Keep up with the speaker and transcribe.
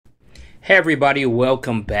Hey everybody,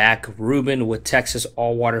 welcome back. Ruben with Texas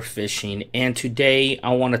Allwater Fishing, and today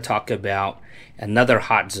I want to talk about another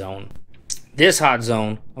hot zone. This hot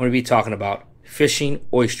zone, I'm going to be talking about fishing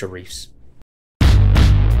oyster reefs.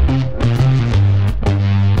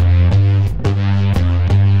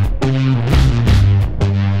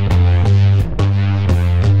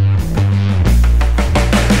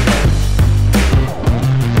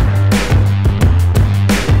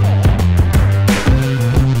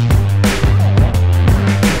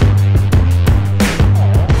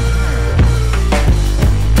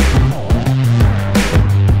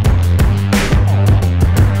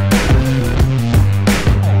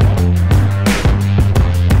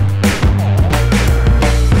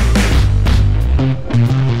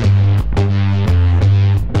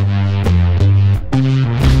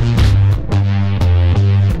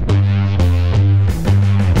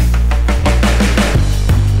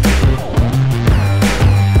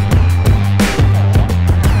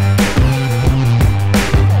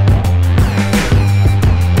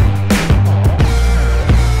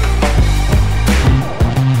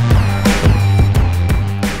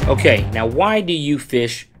 Okay, now why do you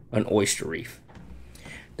fish an oyster reef?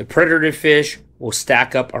 The predator fish will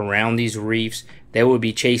stack up around these reefs. They will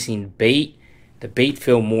be chasing bait. The bait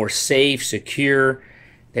feel more safe, secure.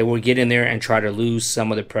 They will get in there and try to lose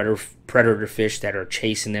some of the predator fish that are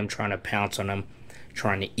chasing them, trying to pounce on them,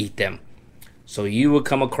 trying to eat them. So you will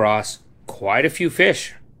come across quite a few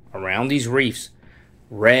fish around these reefs.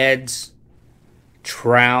 Reds,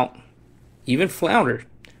 trout, even flounder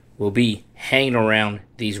will be hanging around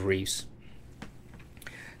these reefs.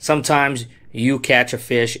 Sometimes you catch a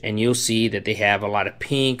fish and you'll see that they have a lot of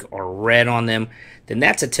pink or red on them. Then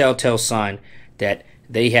that's a telltale sign that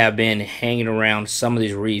they have been hanging around some of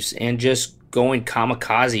these reefs and just going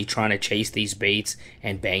kamikaze trying to chase these baits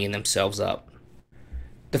and banging themselves up.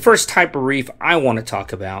 The first type of reef I want to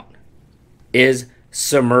talk about is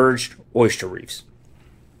submerged oyster reefs.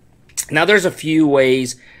 Now there's a few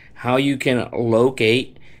ways how you can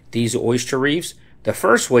locate these oyster reefs. The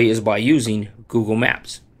first way is by using Google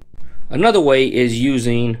Maps. Another way is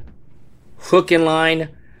using hook and line.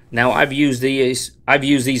 Now I've used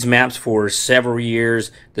these maps for several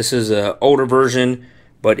years. This is an older version,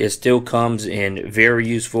 but it still comes in very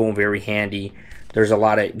useful and very handy. There's a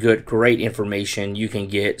lot of great information you can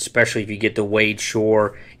get, especially if you get the wade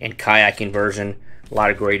shore and kayaking version. A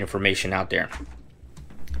lot of great information out there.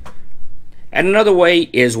 And another way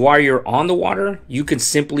is while you're on the water, you can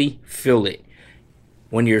simply fill it.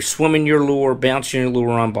 When you're swimming your lure, bouncing your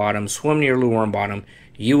lure on bottom, swimming your lure on bottom,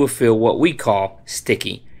 you will feel what we call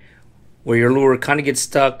sticky. Where your lure kind of gets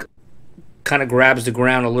stuck, kind of grabs the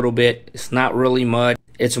ground a little bit. It's not really mud.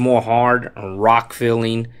 It's more hard, rock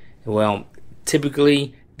filling. Well,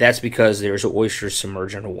 typically that's because there's oysters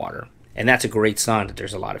submerged in the water. And that's a great sign that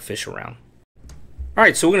there's a lot of fish around.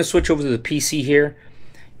 Alright, so we're going to switch over to the PC here.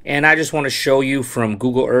 And I just want to show you from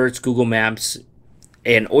Google Earth, Google Maps,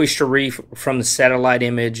 an oyster reef from the satellite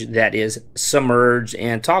image that is submerged,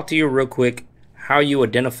 and talk to you real quick how you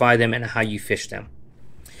identify them and how you fish them.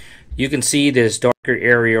 You can see this darker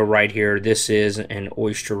area right here. This is an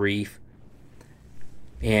oyster reef,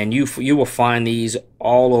 and you will find these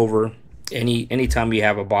all over anytime you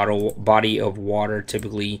have a body of water,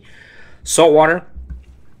 typically saltwater.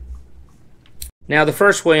 Now the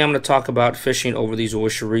first way I'm going to talk about fishing over these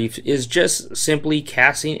oyster reefs is just simply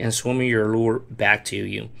casting and swimming your lure back to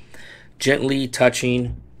you. Gently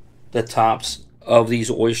touching the tops of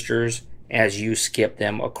these oysters as you skip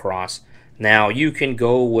them across. Now you can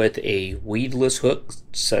go with a weedless hook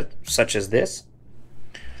such as this.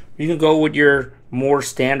 You can go with your more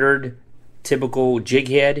standard typical jig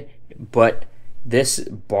head, but this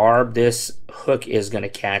hook is going to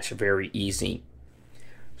catch very easy.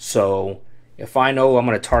 So if I know I'm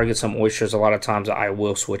going to target some oysters, a lot of times I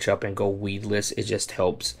will switch up and go weedless. It just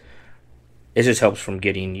helps. It just helps from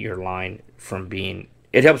getting your line from being.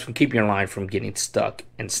 It helps from keeping your line from getting stuck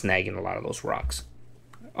and snagging a lot of those rocks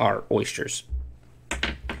or oysters.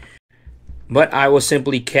 But I will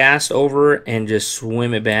simply cast over and just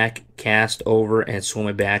swim it back. Cast over and swim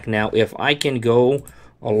it back. Now, if I can go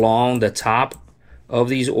along the top of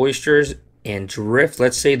these oysters and drift,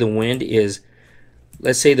 let's say the wind is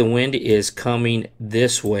coming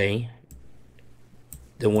this way.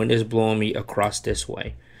 The wind is blowing me across this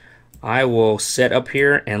way. I will set up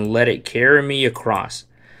here and let it carry me across.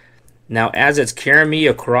 Now, as it's carrying me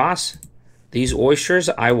across these oysters,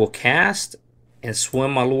 I will cast and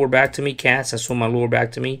swim my lure back to me, cast and swim my lure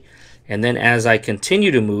back to me. And then as I continue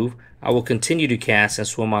to move, I will continue to cast and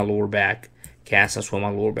swim my lure back, cast and swim my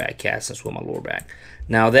lure back, cast and swim my lure back.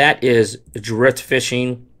 Now that is drift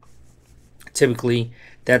fishing Typically,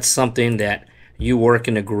 that's something that you work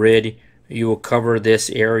in a grid. You will cover this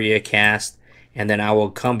area cast, and then I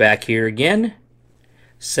will come back here again,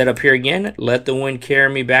 set up here again, let the wind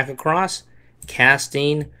carry me back across,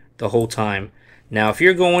 casting the whole time. Now, if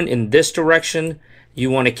you're going in this direction, you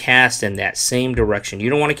want to cast in that same direction. You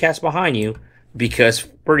don't want to cast behind you because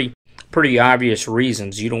pretty obvious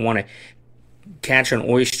reasons. You don't want to catch an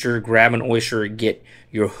oyster, grab an oyster, get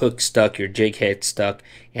your hook stuck, your jig head stuck,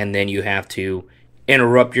 and then you have to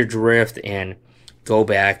interrupt your drift and go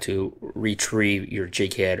back to retrieve your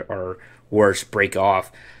jig head, or worse, break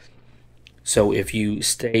off. So if you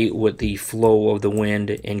stay with the flow of the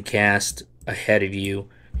wind and cast ahead of you,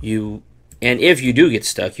 and if you do get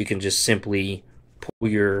stuck, you can just simply pull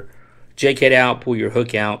your jig head out, pull your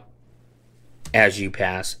hook out as you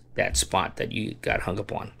pass that spot that you got hung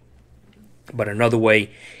up on. But another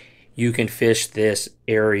way you can fish this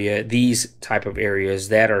area, these type of areas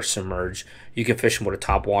that are submerged, you can fish them with a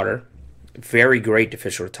top water. Very great to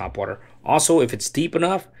fish with a top water. Also, if it's deep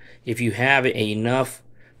enough, if you have enough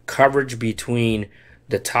coverage between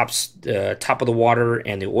the top of the water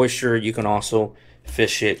and the oyster, you can also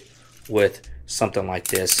fish it with something like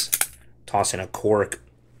this, tossing a cork.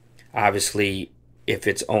 Obviously, if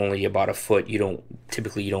it's only about a foot, you don't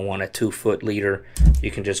want a 2-foot leader.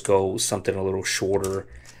 You can just go something a little shorter,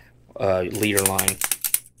 leader line.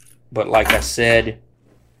 But like I said,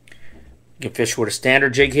 you can fish with a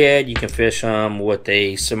standard jig head. You can fish them with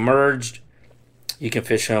a submerged. You can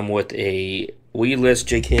fish them with a weedless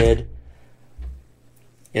jig head.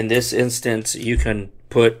 In this instance, you can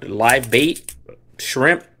put live bait,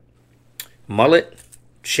 shrimp, mullet,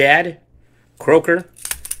 shad, croaker,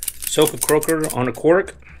 soak a croaker on a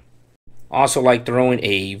cork. Also like throwing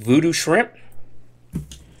a voodoo shrimp.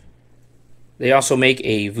 They also make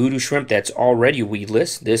a voodoo shrimp that's already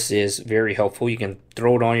weedless. This is very helpful. You can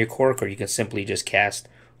throw it on your cork, or you can simply just cast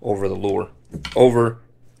over the lure, over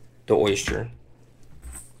the oyster.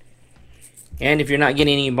 And if you're not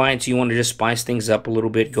getting any bites, you want to just spice things up a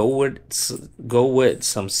little bit, go with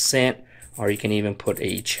some scent, or you can even put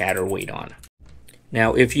a chatter weight on.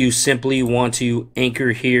 Now, if you simply want to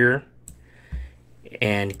anchor here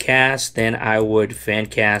and cast, then I would fan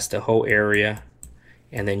cast the whole area,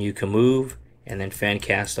 and then you can move and then fan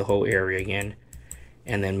cast the whole area again,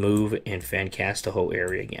 and then move and fan cast the whole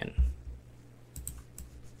area again.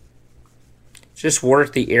 Just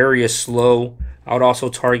work the area slow. I would also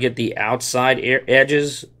target the outside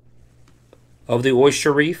edges of the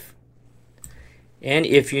oyster reef. And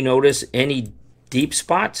if you notice any deep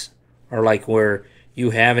spots, or like where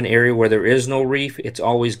you have an area where there is no reef, it's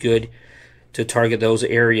always good to target those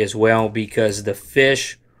areas as well, because the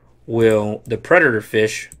predator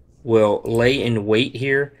fish will lay in wait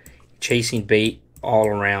here, chasing bait all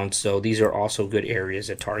around. So these are also good areas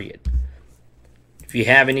to target. If you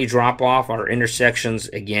have any drop off or intersections,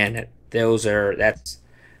 again, that's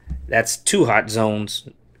 2 hot zones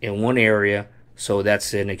in one area. So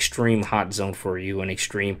that's an extreme hot zone for you, an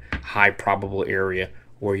extreme high probable area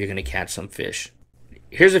where you're going to catch some fish.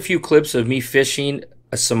 Here's a few clips of me fishing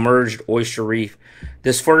a submerged oyster reef.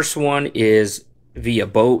 This first one is via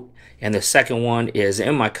boat, and the second one is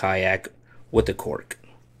in my kayak with the cork.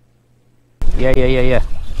 Yeah.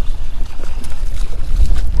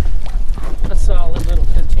 A solid little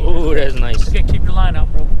 15. Oh, that's nice. Okay, keep your line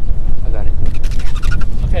out, bro. I got it.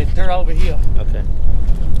 Okay, they're over here. Okay.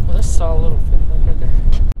 Well, that's a solid little fit right there.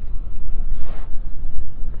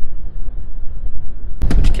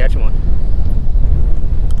 What'd you catch him on?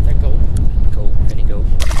 That goat. Penny goat.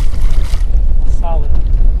 Solid.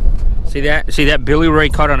 See that? Billy Ray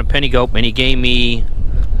caught on a penny goat, and he gave me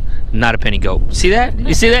not a penny goat. See that?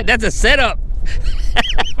 You see that? That's a setup.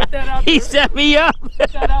 Put that out there. He set me up.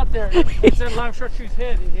 Put that out there. It's that lime chartreuse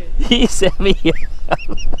head he hit. He set me up.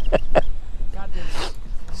 Goddamn.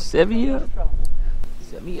 Set me up.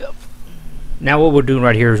 Set me up. Now what we're doing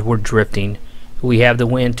right here is we're drifting. We have the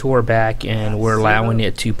wind to our back, and we're allowing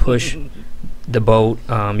it to push the boat.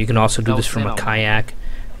 You can also do this from a kayak,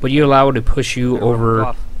 but you allow it to push you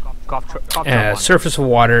over surface of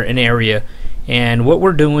water, an area. And what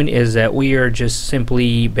we're doing is that we are just simply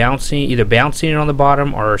either bouncing it on the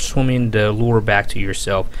bottom or swimming the lure back to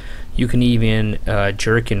yourself. You can even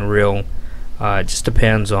jerk and reel. It just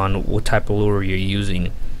depends on what type of lure you're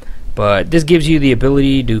using. But this gives you the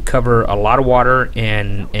ability to cover a lot of water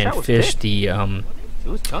and fish the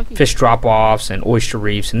fish drop-offs and oyster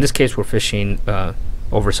reefs. In this case, we're fishing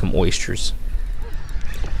over some oysters.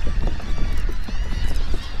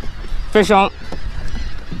 Fish on.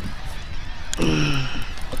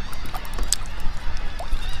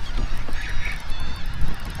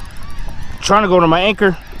 Trying to go to my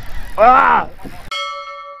anchor. Ah!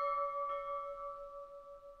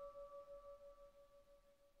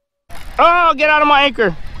 Oh, get out of my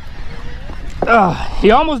anchor. He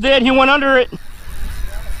almost did. He went under it.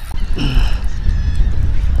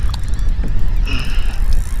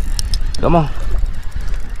 Come on.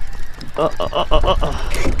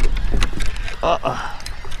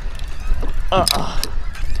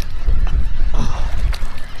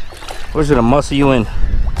 Where's it gonna muscle you in?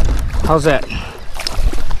 How's that?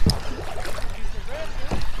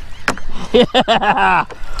 Yeah!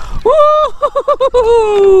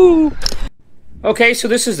 Woo! Okay, so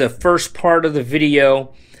this is the first part of the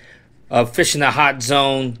video of fishing the hot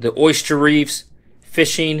zone, the oyster reefs,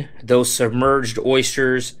 fishing those submerged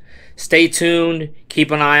oysters. Stay tuned,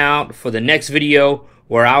 keep an eye out for the next video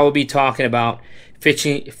where I will be talking about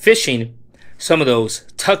fishing some of those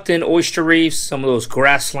tucked in oyster reefs, some of those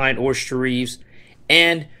grassline oyster reefs,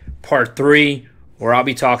 and part 3 where I'll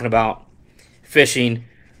be talking about fishing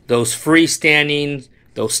those freestanding,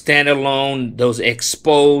 those standalone, those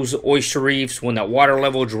exposed oyster reefs when the water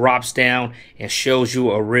level drops down and shows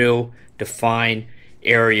you a real defined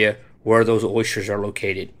area where those oysters are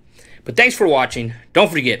located. But thanks for watching.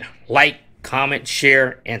 Don't forget, like, comment,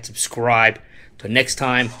 share, and subscribe. Till next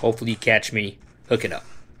time, hopefully you catch me. Hook it up.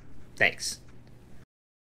 Thanks.